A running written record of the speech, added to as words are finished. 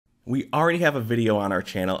We already have a video on our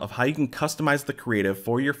channel of how you can customize the creative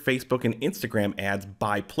for your Facebook and Instagram ads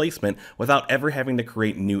by placement without ever having to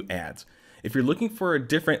create new ads. If you're looking for a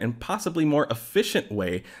different and possibly more efficient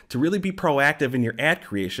way to really be proactive in your ad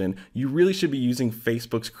creation, you really should be using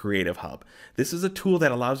Facebook's Creative Hub. This is a tool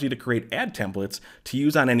that allows you to create ad templates to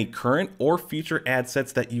use on any current or future ad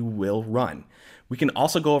sets that you will run. We can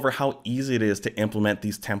also go over how easy it is to implement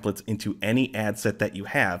these templates into any ad set that you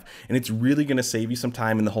have, and it's really going to save you some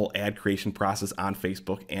time in the whole ad creation process on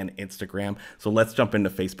Facebook and Instagram. So let's jump into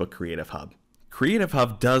Facebook Creative Hub. Creative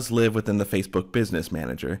Hub does live within the Facebook Business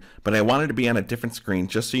Manager, but I wanted to be on a different screen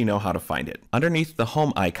just so you know how to find it. Underneath the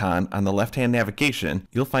home icon on the left-hand navigation,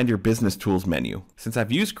 you'll find your Business Tools menu. Since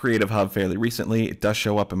I've used Creative Hub fairly recently, it does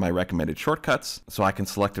show up in my recommended shortcuts, so I can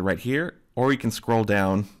select it right here, or you can scroll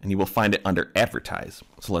down and you will find it under Advertise.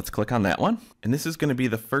 So let's click on that one. And this is going to be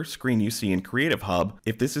the first screen you see in Creative Hub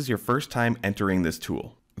if this is your first time entering this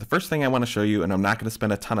tool. The first thing I want to show you, and I'm not going to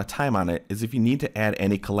spend a ton of time on it, is if you need to add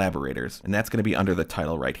any collaborators, and that's going to be under the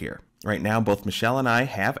title right here. Right now, both Michelle and I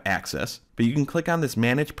have access, but you can click on this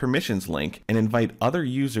Manage Permissions link and invite other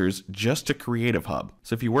users just to Creative Hub.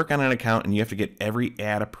 So if you work on an account and you have to get every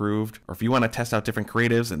ad approved, or if you want to test out different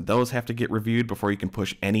creatives and those have to get reviewed before you can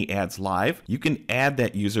push any ads live, you can add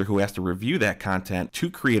that user who has to review that content to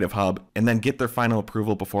Creative Hub and then get their final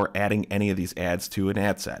approval before adding any of these ads to an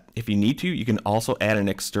ad set. If you need to, you can also add an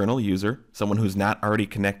external user, someone who's not already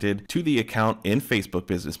connected to the account in Facebook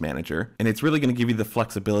Business Manager, and it's really going to give you the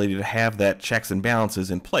flexibility to have that checks and balances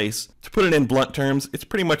in place. To put it in blunt terms, it's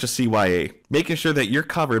pretty much a CYA, making sure that you're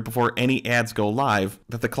covered before any ads go live,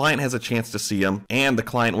 that the client has a chance to see them, and the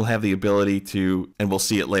client will have the ability to, and we'll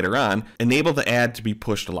see it later on, enable the ad to be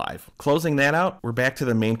pushed live. Closing that out, we're back to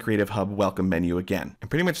the main Creative Hub welcome menu again. And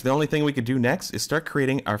pretty much the only thing we could do next is start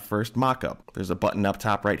creating our first mockup. There's a button up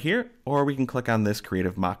top right here, or we can click on this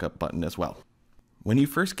Creative Mockup button as well. When you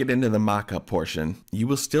first get into the mockup portion, you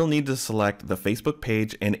will still need to select the Facebook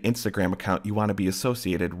page and Instagram account you want to be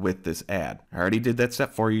associated with this ad. I already did that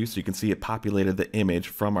step for you so you can see it populated the image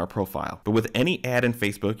from our profile. But with any ad in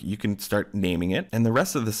Facebook, you can start naming it, and the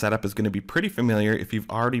rest of the setup is going to be pretty familiar if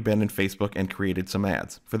you've already been in Facebook and created some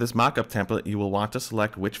ads. For this mockup template, you will want to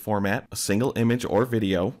select which format, a single image or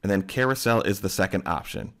video, and then carousel is the second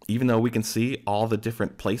option. Even though we can see all the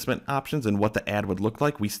different placement options and what the ad would look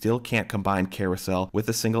like, we still can't combine carousel with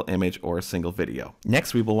a single image or a single video.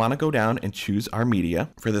 Next, we will want to go down and choose our media.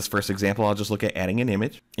 For this first example, I'll just look at adding an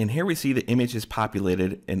image. And here we see the image is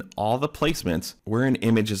populated in all the placements where an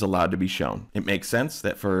image is allowed to be shown. It makes sense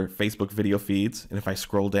that for Facebook video feeds, and if I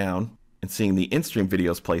scroll down and seeing the in-stream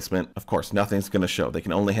videos placement, of course, nothing's going to show. They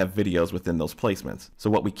can only have videos within those placements. So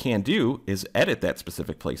what we can do is edit that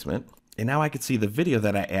specific placement. And now I can see the video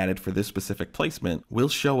that I added for this specific placement will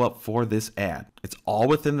show up for this ad. It's all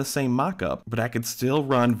within the same mockup, but I could still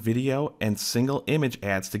run video and single image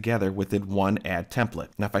ads together within one ad template.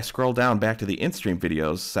 Now, if I scroll down back to the in-stream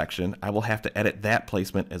videos section, I will have to edit that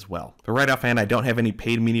placement as well. But right offhand, I don't have any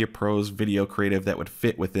Paid Media Pros video creative that would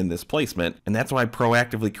fit within this placement. And that's why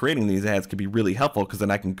proactively creating these ads could be really helpful, because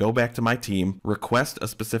then I can go back to my team, request a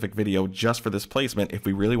specific video just for this placement if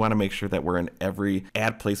we really want to make sure that we're in every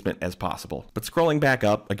ad placement as possible. But scrolling back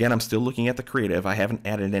up, again, I'm still looking at the creative. I haven't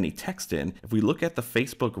added any text in. If we look at the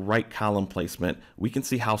Facebook right column placement, we can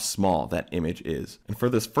see how small that image is. And for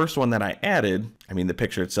this first one that I added, I mean, the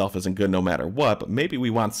picture itself isn't good no matter what, but maybe we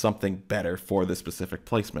want something better for this specific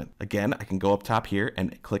placement. Again, I can go up top here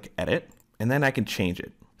and click edit, and then I can change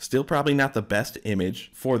it. Still probably not the best image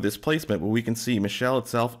for this placement, but we can see Michelle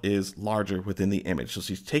itself is larger within the image. So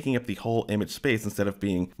she's taking up the whole image space instead of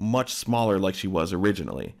being much smaller like she was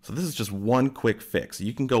originally. So this is just one quick fix.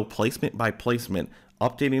 You can go placement by placement,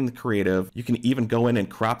 updating the creative. You can even go in and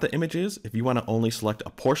crop the images. If you want to only select a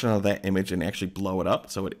portion of that image and actually blow it up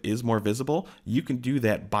so it is more visible, you can do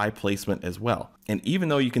that by placement as well. And even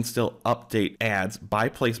though you can still update ads by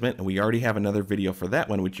placement, and we already have another video for that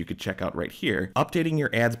one, which you could check out right here, updating your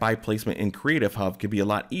ads by placement in Creative Hub could be a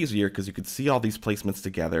lot easier because you could see all these placements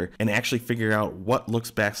together and actually figure out what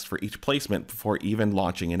looks best for each placement before even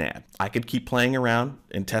launching an ad. I could keep playing around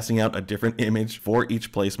and testing out a different image for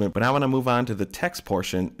each placement, but I want to move on to the text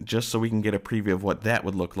portion just so we can get a preview of what that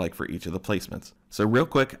would look like for each of the placements. So real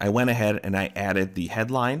quick, I went ahead and I added the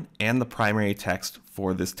headline and the primary text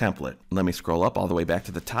for this template. Let me scroll up all the way back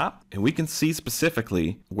to the top, and we can see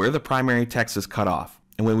specifically where the primary text is cut off.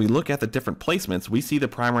 And when we look at the different placements, we see the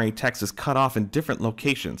primary text is cut off in different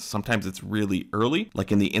locations. Sometimes it's really early,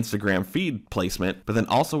 like in the Instagram feed placement, but then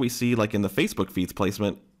also we see, like in the Facebook feeds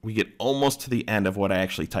placement, we get almost to the end of what I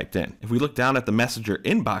actually typed in. If we look down at the messenger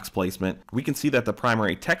inbox placement, we can see that the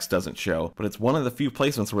primary text doesn't show, but it's one of the few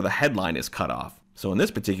placements where the headline is cut off. So in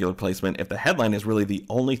this particular placement, if the headline is really the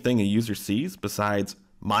only thing a user sees besides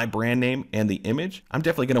my brand name and the image, I'm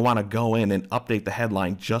definitely going to want to go in and update the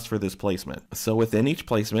headline just for this placement. So within each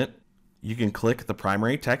placement, you can click the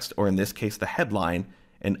primary text, or in this case, the headline,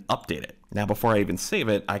 and update it. Now, before I even save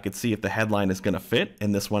it, I could see if the headline is going to fit,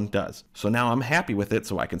 and this one does. So now I'm happy with it,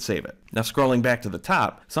 so I can save it. Now, scrolling back to the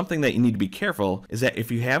top, something that you need to be careful is that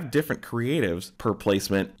if you have different creatives per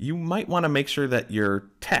placement, you might want to make sure that your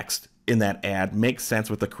text in that ad makes sense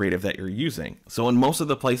with the creative that you're using. So in most of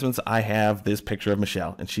the placements, I have this picture of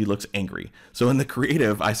Michelle and she looks angry. So in the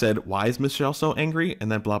creative, I said, why is Michelle so angry?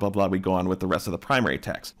 And then blah, blah, blah, we go on with the rest of the primary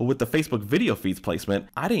text. Well, with the Facebook video feeds placement,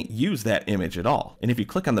 I didn't use that image at all. And if you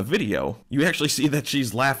click on the video, you actually see that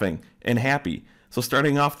she's laughing and happy. So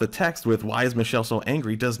starting off the text with why is Michelle so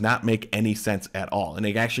angry does not make any sense at all, and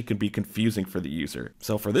it actually could be confusing for the user.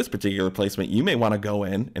 So for this particular placement, you may want to go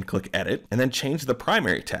in and click edit and then change the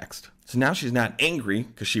primary text. So now she's not angry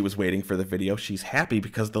because she was waiting for the video, she's happy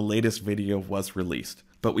because the latest video was released.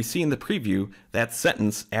 But we see in the preview that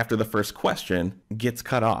sentence after the first question gets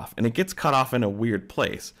cut off, and it gets cut off in a weird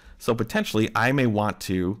place. So potentially I may want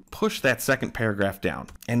to push that second paragraph down.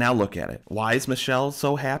 And now look at it. Why is Michelle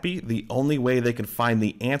so happy? The only way they can find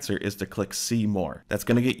the answer is to click see more. That's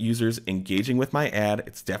going to get users engaging with my ad.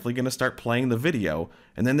 It's definitely going to start playing the video,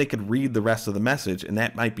 and then they could read the rest of the message, and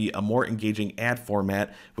that might be a more engaging ad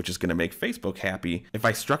format, which is going to make Facebook happy if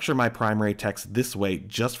I structure my primary text this way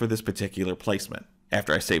just for this particular placement.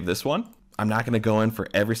 After I save this one, I'm not going to go in for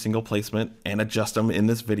every single placement and adjust them in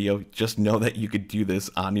this video. Just know that you could do this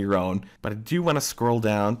on your own. But I do want to scroll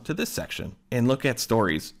down to this section and look at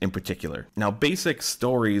stories in particular. Now, basic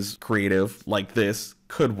stories creative like this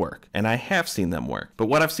could work, and I have seen them work. But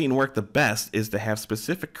what I've seen work the best is to have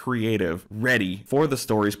specific creative ready for the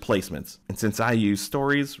stories placements. And since I use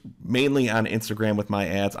stories mainly on Instagram with my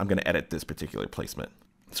ads, I'm going to edit this particular placement.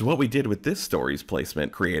 So what we did with this stories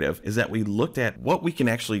placement creative is that we looked at what we can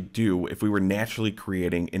actually do if we were naturally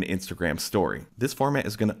creating an Instagram story. This format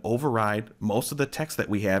is going to override most of the text that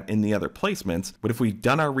we have in the other placements, but if we've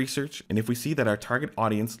done our research and if we see that our target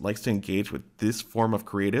audience likes to engage with this form of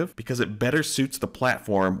creative because it better suits the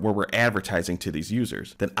platform where we're advertising to these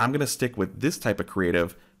users, then I'm going to stick with this type of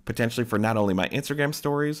creative potentially for not only my Instagram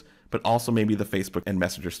stories, but also maybe the Facebook and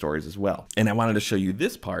Messenger stories as well. And I wanted to show you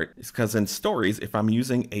this part is because in stories, if I'm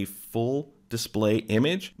using a full display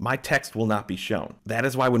image, my text will not be shown. That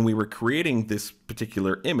is why when we were creating this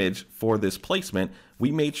particular image for this placement,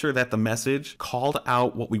 we made sure that the message called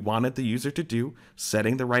out what we wanted the user to do,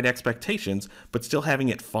 setting the right expectations, but still having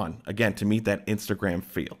it fun, again, to meet that Instagram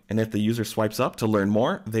feel. And if the user swipes up to learn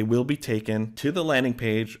more, they will be taken to the landing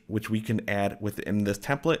page, which we can add within this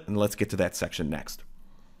template, and let's get to that section next.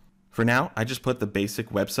 For now, I just put the basic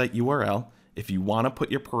website URL. If you want to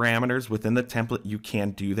put your parameters within the template, you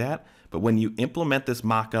can do that. But when you implement this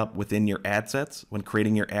mockup within your ad sets, when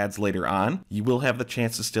creating your ads later on, you will have the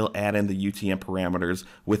chance to still add in the UTM parameters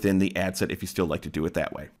within the ad set if you still like to do it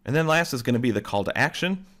that way. And then last is going to be the call to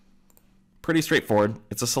action. Pretty straightforward.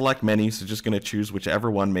 It's a select menu, so just going to choose whichever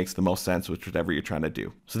one makes the most sense with whatever you're trying to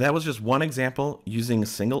do. So that was just one example using a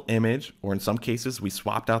single image, or in some cases we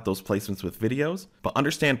swapped out those placements with videos, but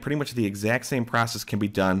understand pretty much the exact same process can be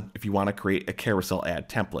done if you want to create a carousel ad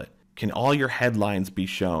template. Can all your headlines be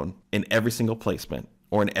shown in every single placement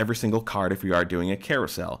or in every single card if you are doing a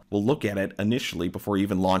carousel? We'll look at it initially before you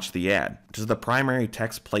even launch the ad. Does the primary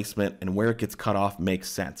text placement and where it gets cut off make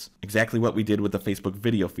sense? Exactly what we did with the Facebook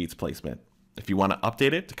video feeds placement. If you want to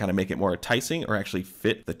update it to kind of make it more enticing or actually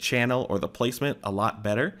fit the channel or the placement a lot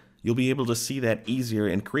better, you'll be able to see that easier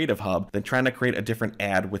in Creative Hub than trying to create a different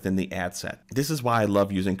ad within the ad set. This is why I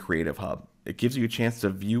love using Creative Hub. It gives you a chance to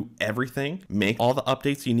view everything, make all the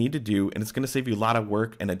updates you need to do, and it's going to save you a lot of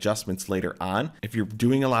work and adjustments later on if you're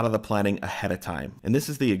doing a lot of the planning ahead of time. And this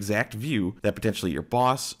is the exact view that potentially your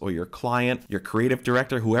boss or your client, your creative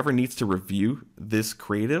director, whoever needs to review this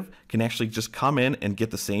creative can actually just come in and get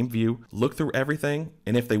the same view, look through everything,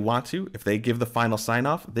 and if they want to, if they give the final sign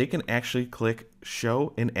off, they can actually click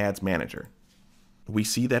Show in Ads Manager. We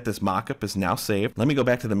see that this mockup is now saved. Let me go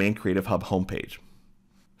back to the main Creative Hub homepage.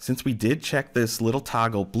 Since we did check this little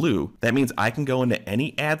toggle blue, that means I can go into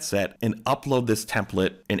any ad set and upload this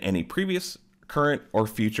template in any previous current or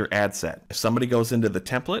future ad set. If somebody goes into the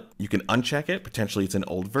template, you can uncheck it. Potentially it's an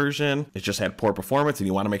old version, it's just had poor performance and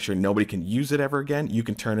you want to make sure nobody can use it ever again, you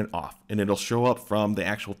can turn it off and it'll show up from the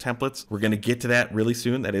actual templates. We're going to get to that really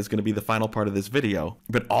soon. That is going to be the final part of this video,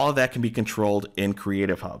 but all of that can be controlled in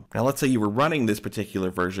Creative Hub. Now let's say you were running this particular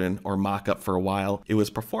version or mockup for a while, it was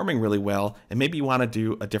performing really well, and maybe you want to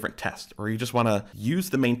do a different test, or you just want to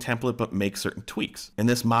use the main template but make certain tweaks. In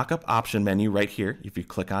this mockup option menu right here, if you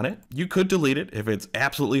click on it, you could delete it if it's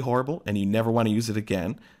absolutely horrible and you never want to use it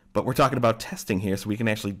again. But we're talking about testing here, so we can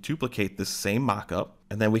actually duplicate this same mockup,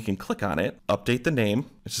 and then we can click on it, update the name.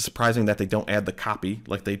 It's just surprising that they don't add the copy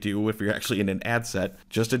like they do if you're actually in an ad set,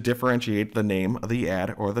 just to differentiate the name of the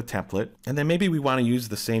ad or the template. And then maybe we want to use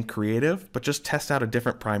the same creative, but just test out a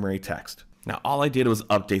different primary text. Now, all I did was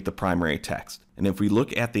update the primary text. And if we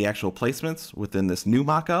look at the actual placements within this new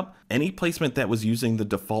mockup, any placement that was using the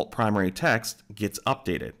default primary text gets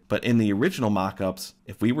updated. But in the original mockups,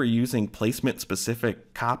 if we were using placement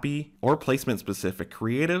specific copy or placement specific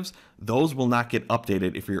creatives, those will not get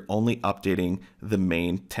updated if you're only updating the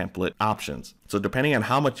main template options. So depending on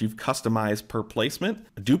how much you've customized per placement,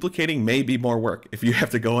 duplicating may be more work. If you have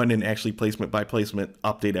to go in and actually placement by placement,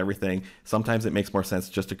 update everything, sometimes it makes more sense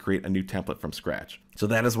just to create a new template from scratch. So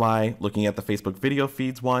that is why looking at the Facebook video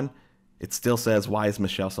feeds one, it still says, why is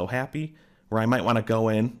Michelle so happy? Where I might want to go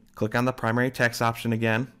in, click on the primary text option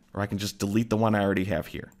again, or I can just delete the one I already have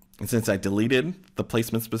here. And since I deleted the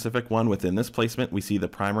placement specific one within this placement, we see the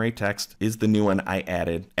primary text is the new one I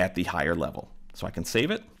added at the higher level. So I can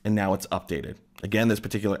save it, and now it's updated. Again, this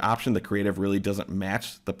particular option, the creative really doesn't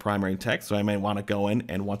match the primary text, so I may want to go in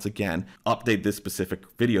and once again update this specific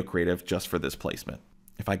video creative just for this placement.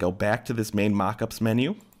 If I go back to this main mockups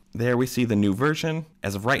menu, there we see the new version.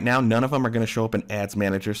 As of right now, none of them are going to show up in Ads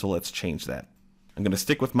Manager, so let's change that. I'm going to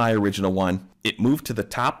stick with my original one. It moved to the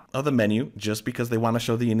top of the menu just because they want to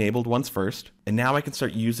show the enabled ones first. And now I can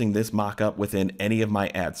start using this mockup within any of my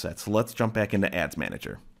ad sets. So let's jump back into Ads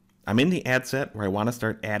Manager. I'm in the ad set where I want to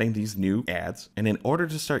start adding these new ads. And in order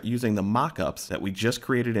to start using the mockups that we just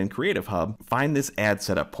created in Creative Hub, find this ad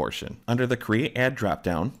setup portion. Under the Create Ad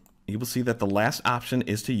dropdown, you will see that the last option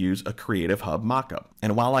is to use a Creative Hub mockup.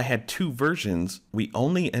 And while I had two versions, we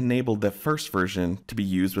only enabled the first version to be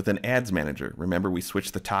used within Ads Manager. Remember, we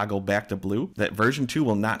switched the toggle back to blue. That version 2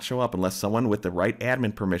 will not show up unless someone with the right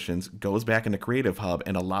admin permissions goes back into Creative Hub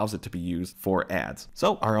and allows it to be used for ads.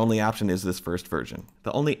 So our only option is this first version.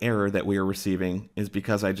 The only error that we are receiving is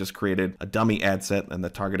because I just created a dummy ad set and the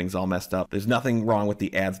targeting's all messed up. There's nothing wrong with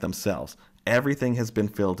the ads themselves. Everything has been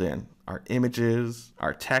filled in. Our images,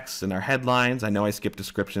 our texts, and our headlines. I know I skipped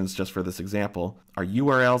descriptions just for this example. Our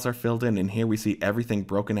URLs are filled in, and here we see everything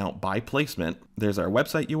broken out by placement. There's our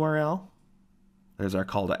website URL. There's our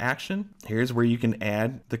call to action. Here's where you can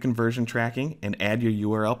add the conversion tracking and add your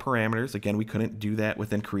URL parameters. Again, we couldn't do that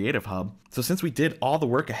within Creative Hub. So since we did all the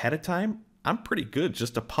work ahead of time, I'm pretty good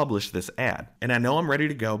just to publish this ad. And I know I'm ready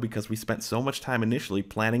to go because we spent so much time initially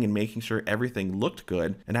planning and making sure everything looked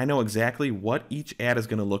good. And I know exactly what each ad is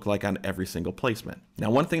going to look like on every single placement. Now,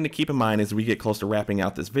 one thing to keep in mind as we get close to wrapping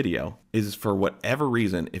out this video is, for whatever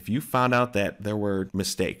reason, if you found out that there were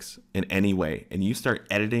mistakes in any way and you start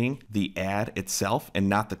editing the ad itself and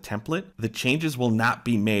not the template, the changes will not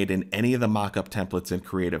be made in any of the mockup templates in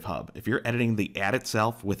Creative Hub. If you're editing the ad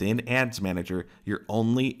itself within Ads Manager, you're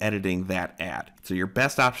only editing that ad. So your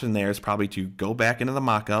best option there is probably to go back into the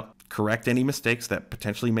mockup, correct any mistakes that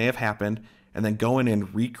potentially may have happened, and then go in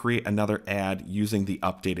and recreate another ad using the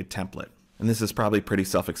updated template. And this is probably pretty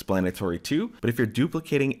self-explanatory too, but if you're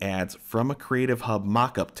duplicating ads from a Creative Hub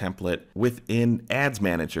mockup template within Ads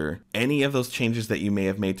Manager, any of those changes that you may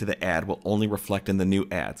have made to the ad will only reflect in the new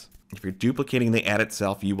ads. If you're duplicating the ad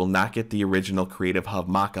itself, you will not get the original Creative Hub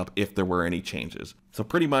mockup if there were any changes. So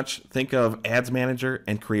pretty much think of Ads Manager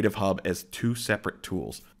and Creative Hub as two separate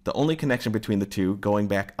tools. The only connection between the two, going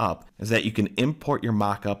back up, is that you can import your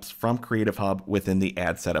mockups from Creative Hub within the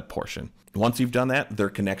ad setup portion. Once you've done that, their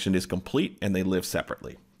connection is complete and they live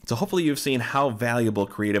separately. So hopefully you've seen how valuable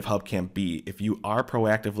Creative Hub can be if you are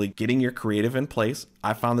proactively getting your creative in place.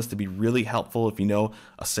 I found this to be really helpful if you know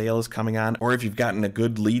a sale is coming on, or if you've gotten a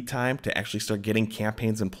good lead time to actually start getting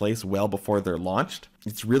campaigns in place well before they're launched.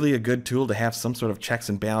 It's really a good tool to have some sort of checks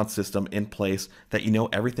and balance system in place that you know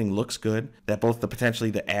everything looks good, that both potentially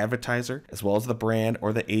the advertiser as well as the brand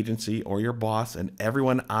or the agency or your boss and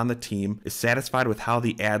everyone on the team is satisfied with how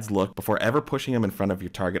the ads look before ever pushing them in front of your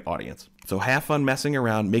target audience. So have fun messing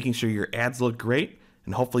around, making sure your ads look great,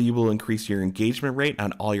 And hopefully you will increase your engagement rate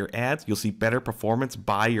on all your ads. You'll see better performance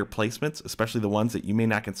by your placements, especially the ones that you may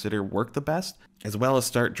not consider work the best, as well as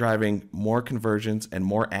start driving more conversions and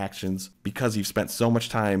more actions because you've spent so much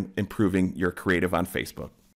time improving your creative on Facebook.